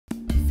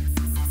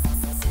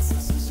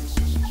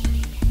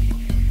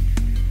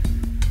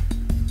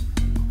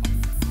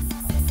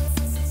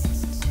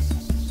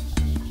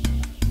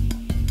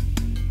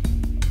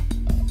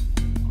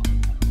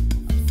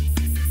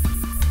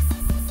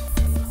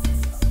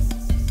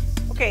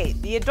Okay,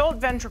 the adult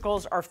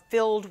ventricles are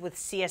filled with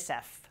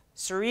CSF,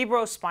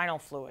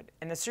 cerebrospinal fluid.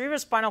 And the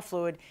cerebrospinal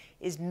fluid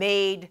is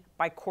made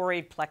by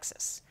choroid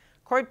plexus.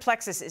 Choroid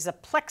plexus is a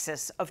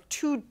plexus of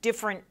two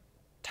different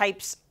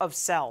types of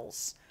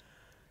cells.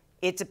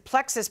 It's a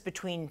plexus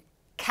between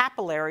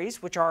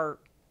capillaries, which are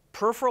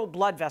peripheral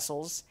blood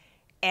vessels,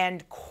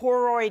 and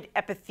choroid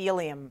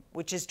epithelium,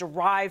 which is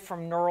derived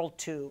from neural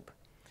tube.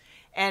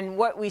 And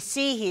what we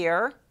see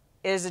here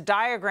is a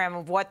diagram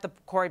of what the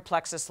choroid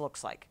plexus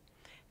looks like.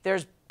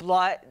 There's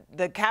blood,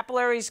 the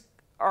capillaries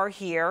are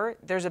here,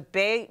 there's a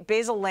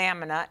basal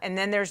lamina, and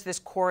then there's this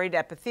choroid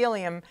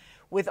epithelium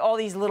with all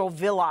these little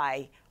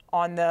villi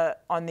on the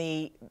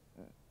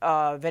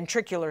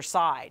ventricular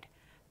side.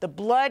 The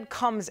blood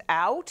comes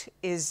out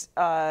of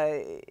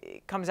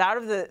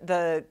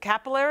the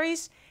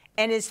capillaries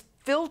and is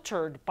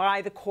filtered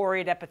by the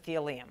choroid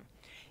epithelium.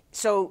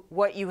 So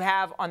what you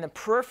have on the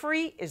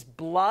periphery is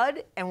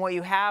blood, and what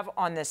you have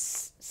on the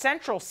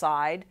central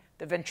side,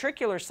 the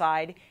ventricular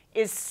side,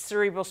 is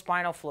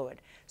cerebrospinal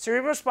fluid.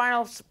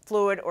 Cerebrospinal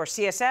fluid, or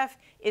CSF,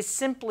 is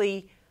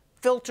simply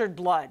filtered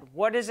blood.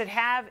 What does it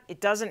have?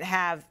 It doesn't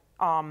have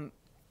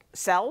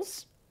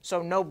cells,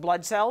 so no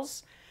blood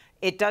cells.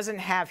 It doesn't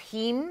have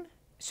heme,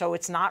 so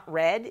it's not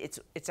red.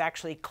 It's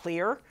actually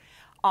clear.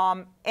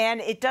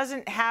 And it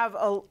doesn't have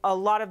a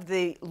lot of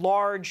the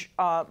large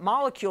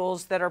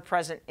molecules that are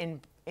present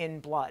in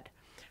blood.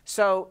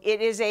 So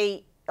it is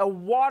a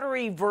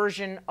watery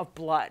version of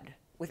blood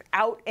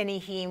without any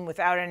heme,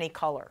 without any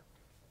color.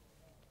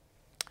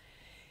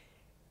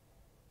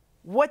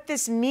 What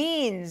this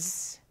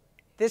means,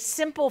 this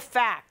simple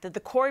fact that the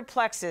choroid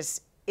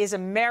plexus is a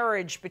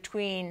marriage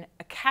between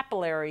a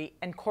capillary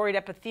and choroid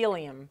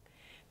epithelium,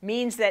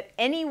 means that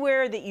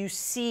anywhere that you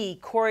see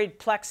choroid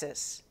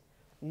plexus,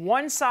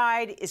 one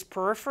side is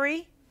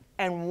periphery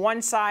and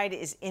one side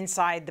is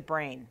inside the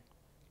brain.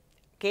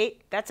 Okay,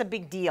 that's a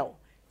big deal.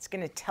 It's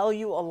going to tell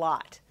you a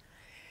lot.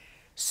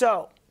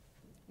 So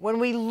when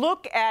we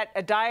look at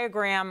a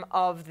diagram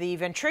of the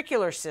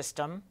ventricular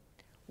system,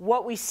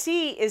 what we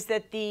see is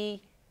that the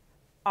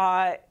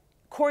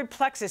choroid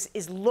plexus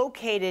is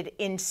located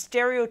in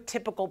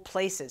stereotypical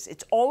places.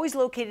 It's always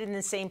located in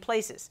the same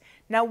places.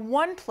 Now,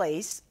 one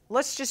place,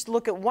 let's just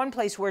look at one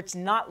place where it's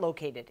not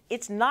located.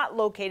 It's not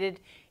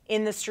located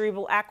in the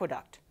cerebral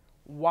aqueduct.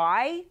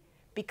 Why?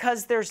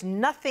 Because there's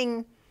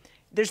no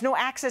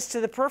access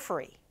to the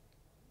periphery.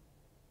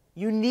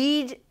 You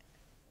need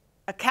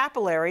a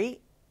capillary,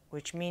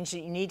 which means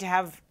that you need to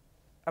have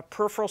a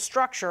peripheral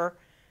structure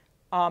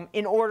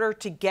in order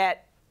to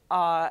get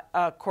a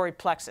choroid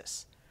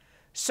plexus.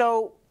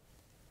 So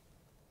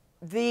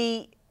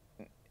the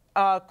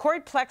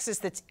choroid plexus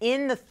that's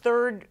in the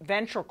third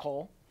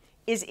ventricle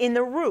is in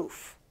the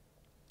roof.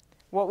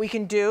 What we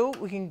can do,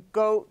 we can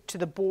go to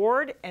the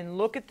board and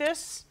look at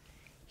this.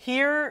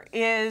 Here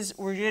is,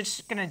 we're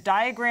just going to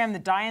diagram the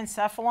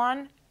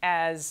diencephalon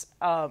as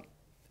a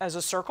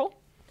circle.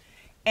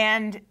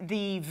 And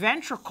the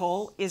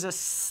ventricle is a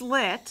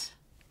slit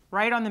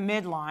right on the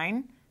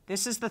midline.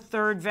 This is the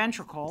third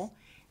ventricle.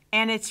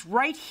 And it's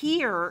right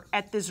here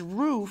at this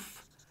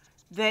roof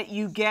that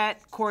you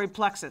get choroid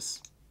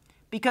plexus.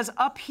 Because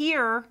up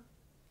here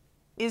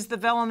is the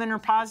velum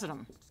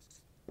interpositum.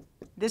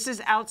 This is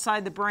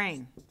outside the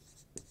brain.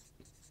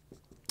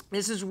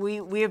 This is,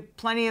 we have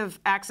plenty of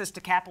access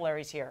to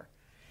capillaries here.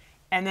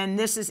 And then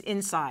this is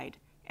inside.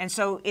 And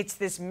so it's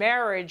this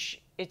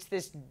marriage, it's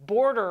this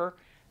border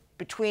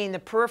between the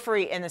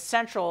periphery and the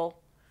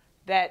central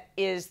that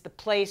is the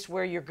place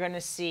where you're going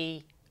to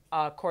see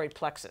choroid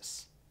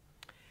plexus.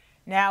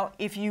 Now,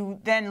 if you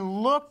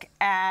then look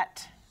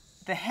at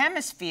the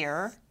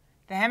hemisphere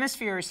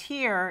is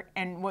here,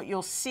 and what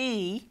you'll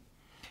see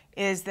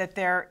is that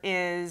there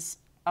is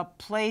a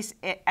place,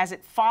 as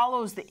it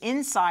follows the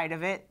inside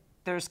of it,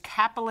 there's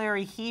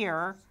capillary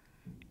here,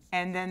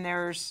 and then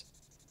there's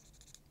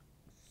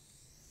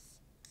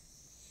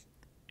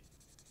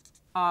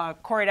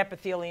choroid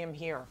epithelium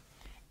here.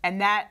 And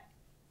that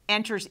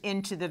enters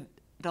into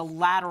the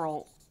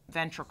lateral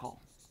ventricle.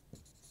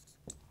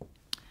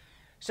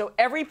 So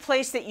every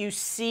place that you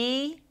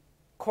see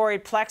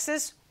choroid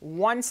plexus,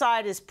 one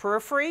side is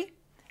periphery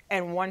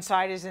and one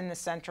side is in the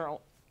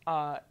central.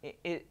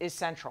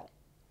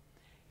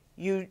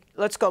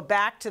 Let's go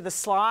back to the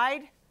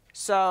slide.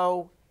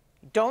 So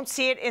you don't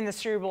see it in the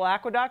cerebral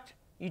aqueduct.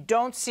 You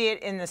don't see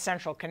it in the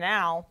central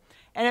canal.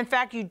 And in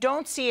fact, you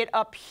don't see it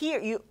up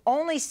here. You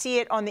only see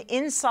it on the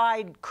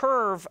inside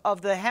curve of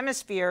the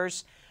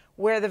hemispheres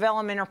where the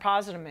velum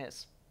interpositum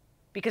is,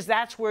 because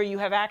that's where you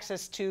have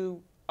access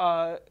to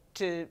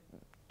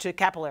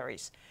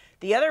capillaries.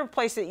 The other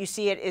place that you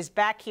see it is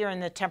back here in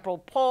the temporal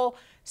pole,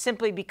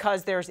 simply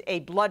because there's a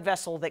blood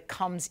vessel that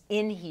comes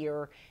in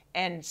here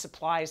and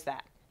supplies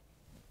that.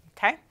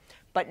 Okay?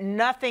 But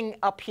nothing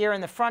up here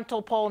in the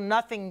frontal pole,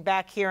 nothing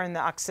back here in the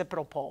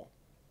occipital pole.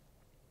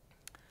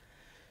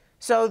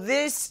 So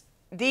these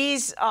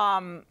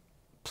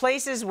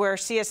places where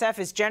CSF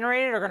is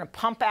generated are going to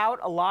pump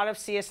out a lot of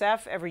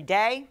CSF every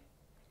day.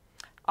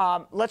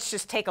 Let's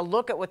just take a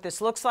look at what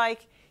this looks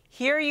like.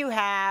 Here you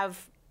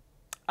have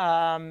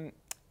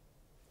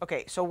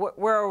Okay, so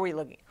where are we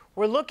looking?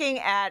 We're looking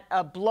at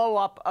a blow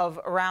up of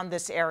around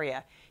this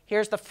area.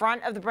 Here's the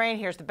front of the brain,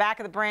 here's the back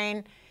of the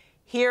brain.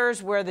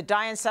 Here's where the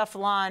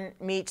diencephalon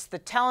meets the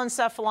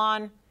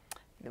telencephalon.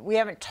 We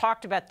haven't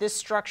talked about this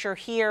structure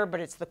here, but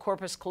it's the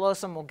corpus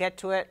callosum. We'll get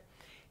to it.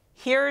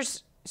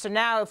 So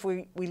now if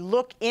we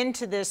look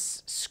into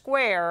this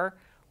square,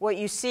 what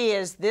you see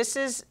is this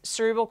is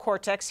cerebral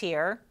cortex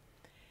here.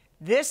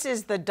 This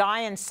is the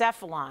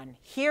diencephalon.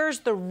 Here's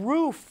the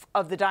roof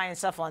of the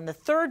diencephalon. The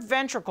third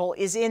ventricle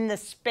is in the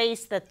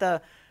space that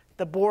the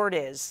board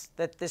is,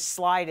 that this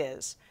slide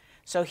is.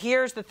 So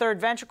here's the third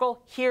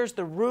ventricle. Here's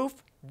the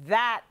roof.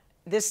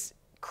 This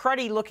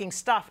cruddy-looking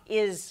stuff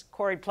is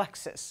choroid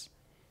plexus.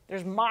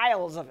 There's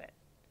miles of it.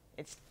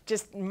 It's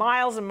just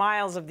miles and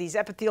miles of these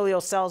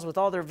epithelial cells with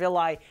all their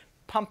villi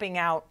pumping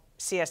out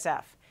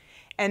CSF.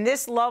 And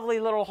this lovely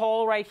little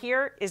hole right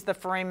here is the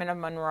foramen of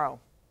Monro.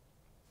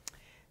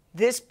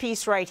 This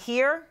piece right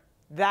here,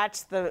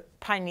 that's the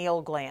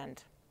pineal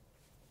gland.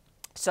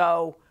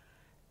 So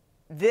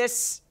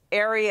this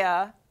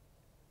area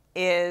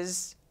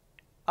is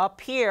up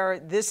here.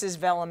 This is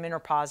velum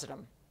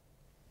interpositum.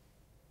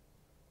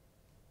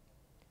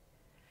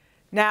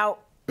 Now,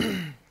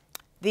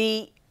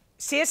 the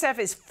CSF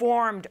is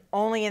formed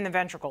only in the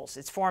ventricles.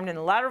 It's formed in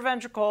the lateral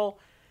ventricle,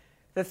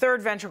 the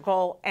third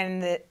ventricle,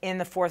 and in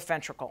the fourth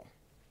ventricle.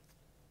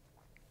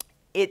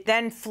 It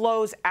then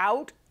flows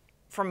out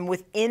from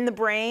within the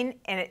brain,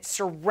 and it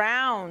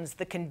surrounds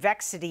the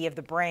convexity of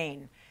the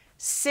brain,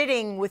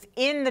 sitting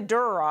within the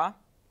dura,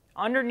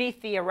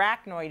 underneath the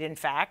arachnoid, in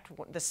fact,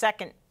 the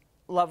second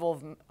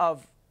level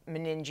of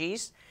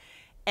meninges,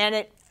 and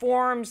it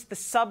fills the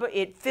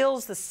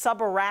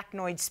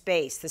subarachnoid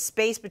space, the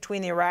space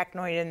between the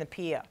arachnoid and the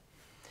pia.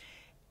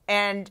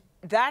 And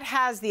that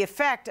has the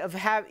effect of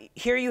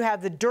here you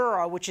have the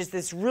dura, which is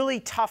this really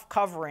tough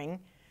covering.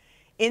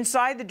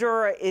 Inside the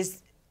dura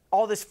is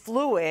all this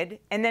fluid,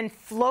 and then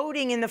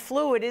floating in the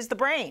fluid is the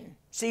brain.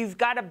 So you've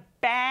got a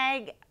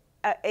bag,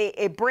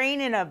 a brain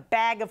in a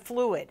bag of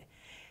fluid.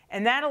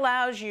 And that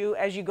allows you,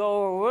 as you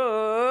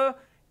go,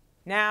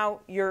 now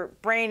your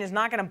brain is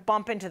not going to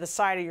bump into the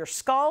side of your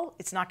skull.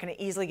 It's not going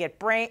to easily get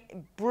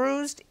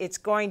bruised. It's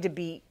going to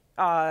be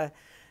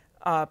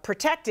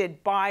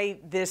protected by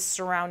this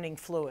surrounding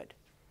fluid.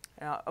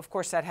 Of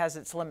course, that has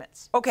its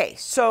limits. Okay,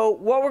 so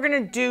what we're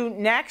going to do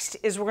next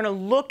is we're going to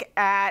look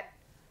at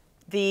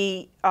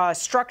the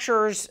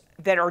structures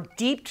that are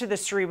deep to the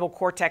cerebral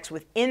cortex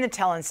within the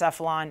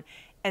telencephalon,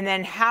 and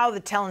then how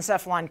the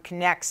telencephalon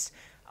connects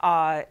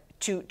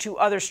to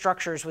other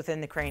structures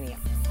within the cranium.